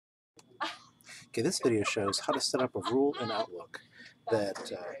Okay, this video shows how to set up a rule in Outlook that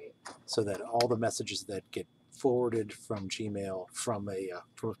so that all the messages that get forwarded from Gmail from a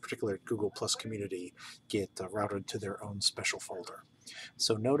particular Google Plus community get routed to their own special folder.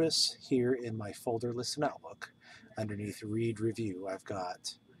 So notice here in my folder list in Outlook, underneath Read Review, I've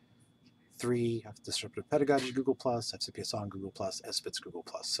got three: I've Disruptive Pedagogy Google Plus, FCPS on Google Plus, SBITS Google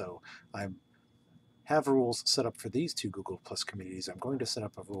Plus. So I have rules set up for these two Google Plus communities. I'm going to set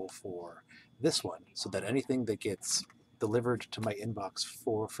up a rule for this one so that anything that gets delivered to my inbox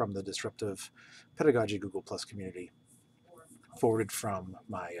from the Disruptive Pedagogy Google Plus community, forwarded from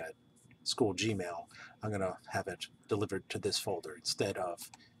my school Gmail, I'm going to have it delivered to this folder instead of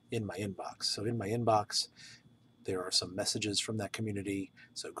in my inbox. So in my inbox, there are some messages from that community.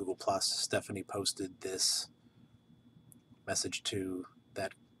 So Google Plus, Stephanie posted this message to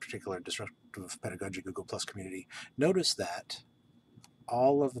that particular Disruptive Pedagogy Google Plus community. Notice that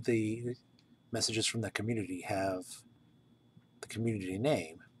all of the messages from that community have the community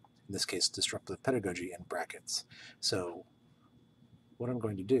name, in this case Disruptive Pedagogy, in brackets. So what I'm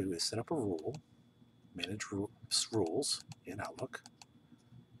going to do is set up a rule, manage rules in Outlook,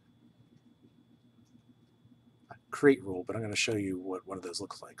 create rule, but I'm going to show you what one of those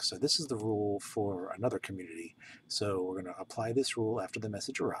looks like. So this is the rule for another community. So we're going to apply this rule after the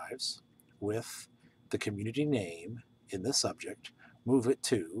message arrives with the community name in the subject, move it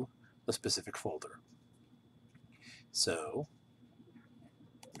to a specific folder. So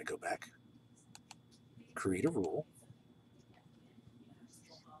let me go back, create a rule.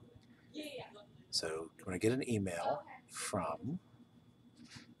 So when I get an email from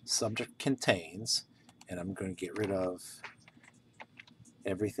subject contains, and I'm going to get rid of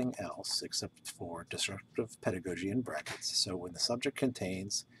everything else except for Disruptive Pedagogy in brackets. So when the subject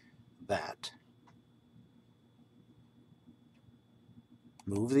contains that,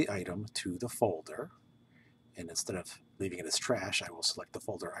 move the item to the folder, and instead of leaving it as trash, I will select the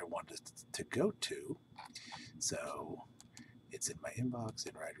folder I want it to go to. So it's in my inbox,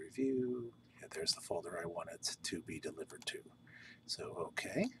 in Read Review, and there's the folder I want it to be delivered to. So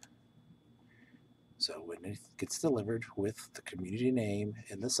OK. So when it gets delivered with the community name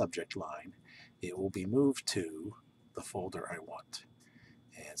in the subject line, it will be moved to the folder I want.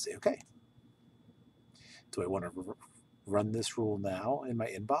 And say OK. Do I want to run this rule now in my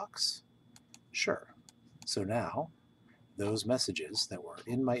inbox? Sure. So now those messages that were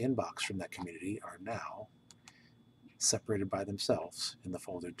in my inbox from that community are now separated by themselves in the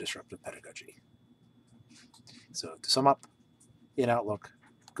folder Disruptive Pedagogy. So to sum up, in Outlook,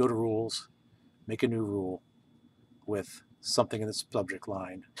 go to Rules, make a new rule with something in the subject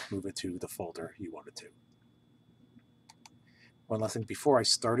line, move it to the folder you want it to. One last thing, before I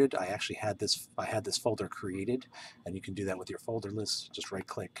started, I actually had this folder created, and you can do that with your folder list. Just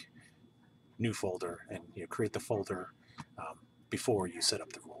right-click, New Folder, and create the folder before you set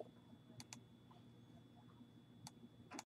up the rule.